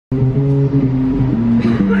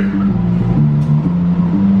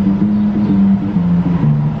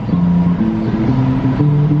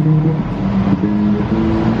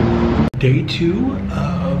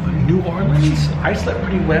I slept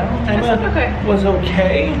pretty well. Emma was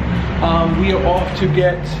okay. We are off to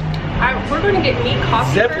get... we're going to get meat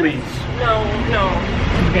coffee. Zeppelins. No.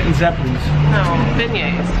 We're getting Zeppelins. No,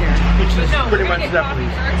 beignets here. Which is pretty much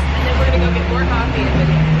Zeppelins. And then we're going to go get more coffee and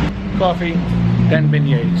beignets. Coffee, then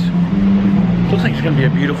beignets. Looks like it's going to be a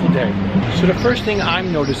beautiful day. So the first thing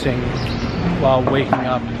I'm noticing while waking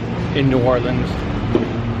up in New Orleans,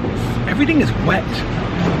 everything is wet.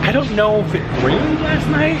 I don't know if it rained last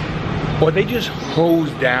night or they just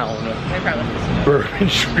hosed down Bourbon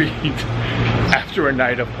Street after a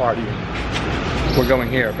night of partying. We're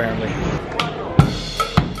going here apparently.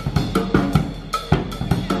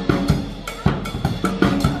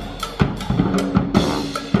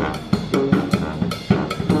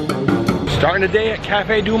 Starting the day at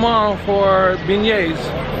Cafe Du Monde for beignets.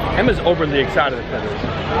 Emma's overly excited for this.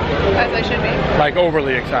 As I should be. Like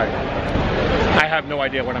overly excited. I have no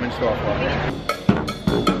idea what I'm in store for.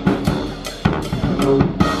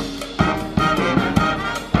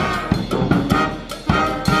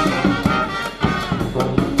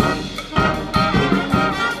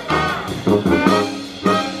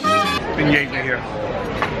 Beignets are here.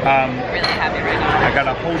 I'm really happy right now. I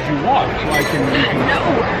gotta hold you off so I can. No.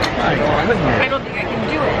 I don't think I can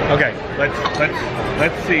do it. Okay,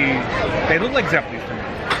 let's see. They look like Zeppelins to me.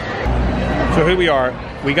 So here we are.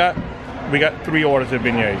 We got 3 orders of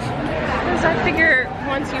beignets. Because I figure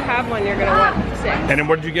once you have one, you're gonna want 6. And then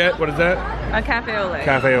what did you get? What is that? A cafe au lait.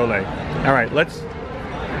 Cafe au lait. All right, let's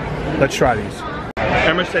try these.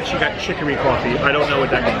 Emma said she got chicory coffee. I don't know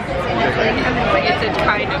what that means. It's a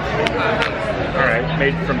kind of coffee. All right,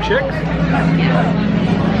 made from chicks? Yeah.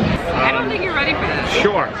 I don't think you're ready for this.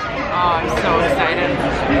 Sure. Oh, I'm so excited.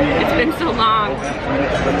 It's been so long.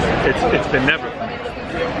 It's been never.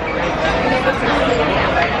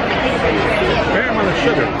 Fair amount of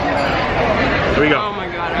sugar. Here we go. Oh my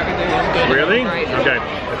god, everything is good. Really? Right. Okay,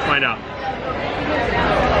 let's find out.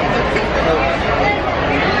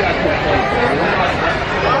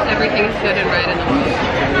 Everything's good and right in the world.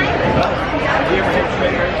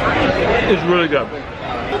 It's really good.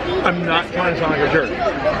 I'm not trying to sound like a jerk.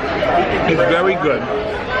 It's very good,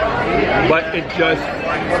 but it just...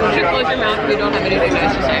 You should close your mouth if you don't have anything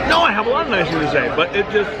nice to say. No, I have a lot of nice things to say, but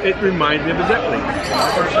it reminds me of a Zeppelin.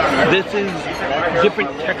 This is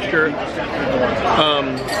different texture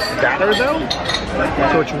batter though,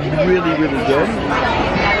 so it's really, really good.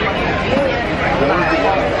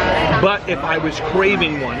 But if I was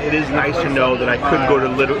craving one, it is nice to know that I could go to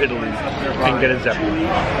Little Italy and get a Zeppelin.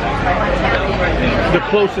 The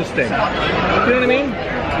closest thing. You know what I mean?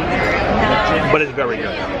 But it's very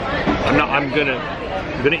good. I'm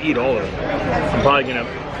gonna eat all of them. I'm probably gonna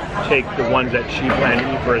take the ones that she planned to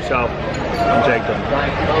eat for herself and take them.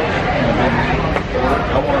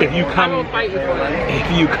 If you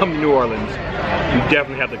come to New Orleans, you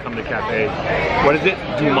definitely have to come to Cafe. What is it?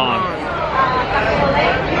 Du Monde.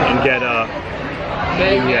 And get a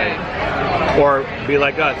beignet. Or be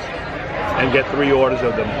like us and get 3 orders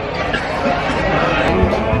of them.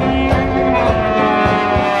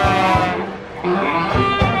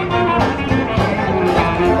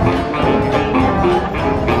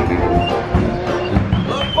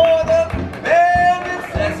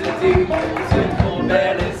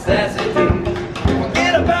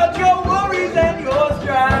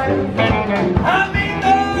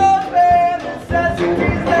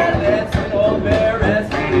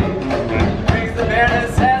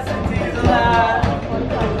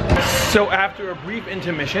 So after a brief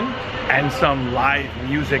intermission and some live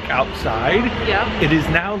music outside, it is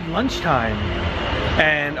now lunchtime.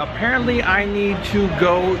 And apparently I need to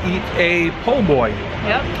go eat a po' boy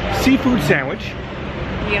seafood sandwich.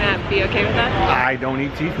 You gonna be okay with that? I don't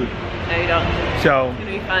eat seafood. No, you don't. So it's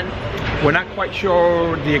gonna be fun. We're not quite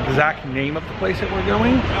sure the exact name of the place that we're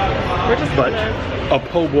going, but a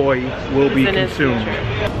po' boy will be consumed.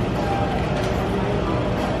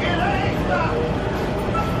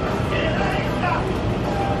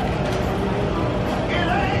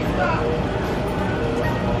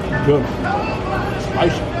 Good.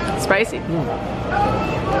 Spicy. Spicy.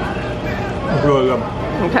 Really good.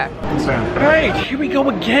 Okay. Alright, here we go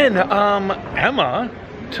again. Emma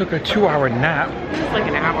took a 2-hour nap. It's like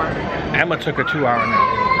an hour. Emma took a 2-hour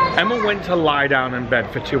nap. Emma went to lie down in bed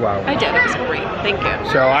for 2 hours. I did, it was great. Thank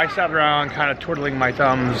you. So I sat around kind of twiddling my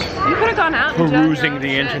thumbs. You could have gone out and perusing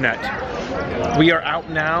the internet. We are out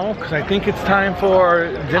now because I think it's time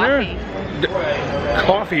for dinner.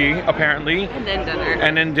 Coffee, apparently. And then dinner.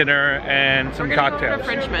 And then dinner and some cocktails.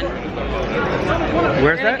 We're gonna go to Frenchman.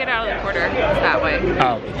 Where's that? We're gonna get out of the quarter. It's that way.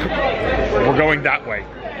 Oh. We're going that way.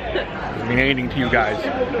 Doesn't mean anything to you guys.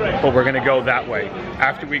 But we're gonna go that way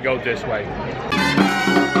after we go this way.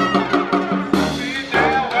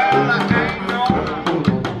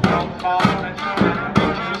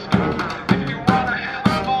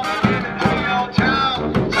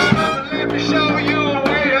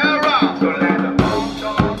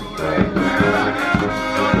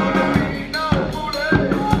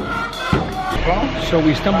 So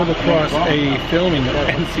we stumbled across a filming of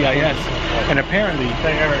NCIS, and apparently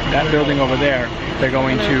that building over there, they're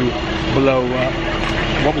going to blow up.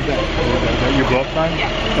 What was that? Was that your blow up sign?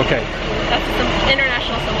 Yeah. Okay. That's the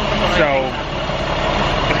international symbol for blow. So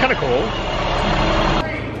it's kind of cool.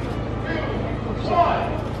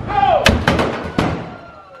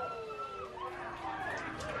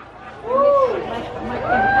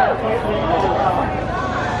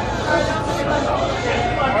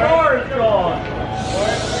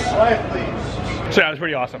 So that was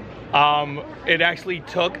pretty awesome. It actually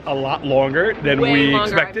took a lot longer than we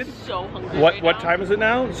expected. I'm so hungry What time is it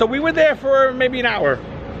now? So we were there for maybe an hour,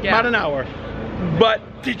 about an hour. But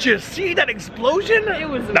did you see that explosion? It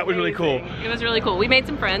was amazing. That was really cool. It was really cool. We made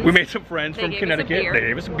some friends. We made some friends from Connecticut. They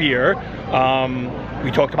gave us a beer.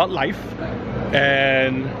 We talked about life,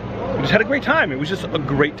 and we just had a great time. It was just a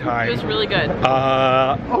great time. It was really good.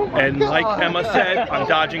 And like Emma said, I'm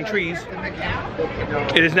dodging trees.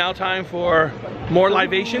 It is now time for more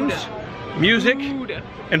libations, music,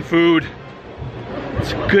 and food.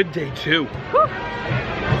 It's a good day too.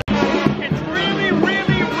 It's really,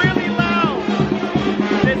 really, really loud.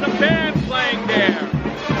 There's a band playing there.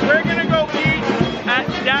 We're gonna go eat at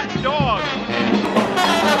That Dog.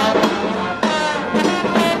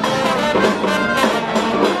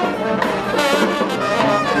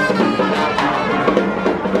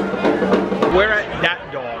 We're at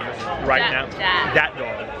That Dog right now. That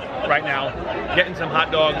Dog right now. Getting some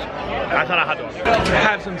hot dogs. That's not a hot dog. I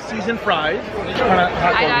have some seasoned fries. I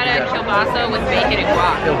got a kielbasa with bacon and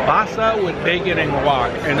guac. Kielbasa with bacon and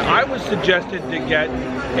guac. And I was suggested to get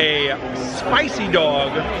a spicy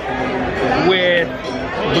dog with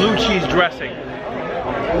blue cheese dressing.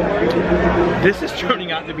 This is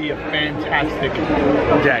turning out to be a fantastic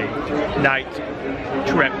day, night,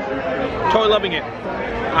 trip. Totally loving it.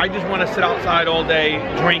 I just want to sit outside all day,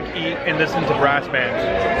 drink, eat, and listen to brass bands.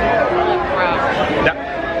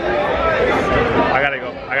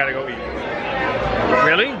 I gotta go eat.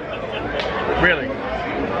 Really? Really?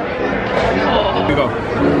 Here we go.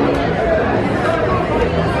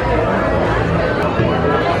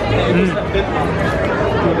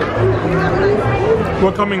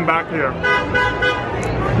 We're coming back here.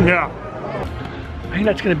 Yeah. I think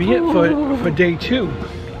that's gonna be it for day 2.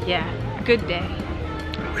 Yeah, good day.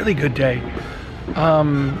 Really good day.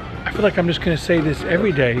 I feel like I'm just gonna say this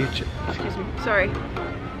every day. Excuse me, sorry.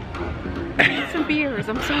 Some beers,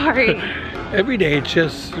 I'm sorry. Every day it's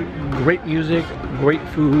just great music, great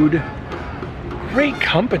food, great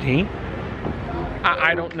company.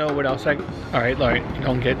 I don't know what else all right,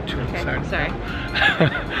 don't get too excited. Sorry.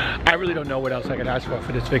 I really don't know what else I could ask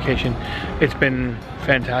for this vacation. It's been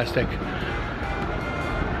fantastic.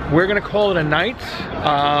 We're gonna call it a night.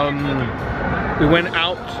 We went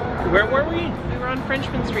out, where were we? We were on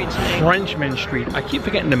Frenchman Street today. Frenchman Street. I keep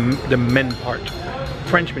forgetting the men part.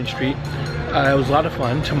 Frenchman Street. It was a lot of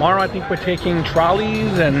fun. Tomorrow I think we're taking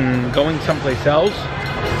trolleys and going someplace else.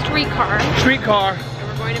 Streetcar. Streetcar. And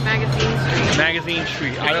we're going to Magazine Street. Magazine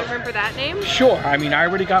Street. Do you remember that name? Sure. I mean, I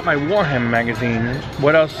already got my Warhammer magazine.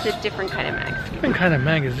 What else? It's a different kind of magazine. Different kind of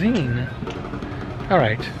magazine. All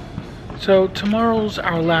right. So tomorrow's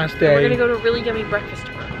our last day. And we're gonna go to a really yummy breakfast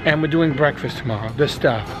tomorrow. And we're doing breakfast tomorrow. This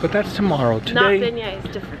stuff. But that's tomorrow. Today. Not beignets,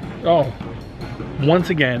 it's different. Oh. Once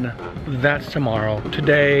again, that's tomorrow.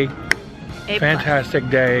 Today, fantastic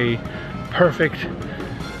day. Perfect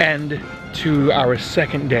end to our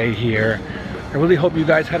second day here. I really hope you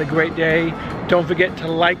guys had a great day. Don't forget to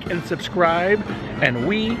like and subscribe. And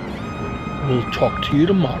we will talk to you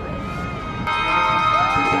tomorrow.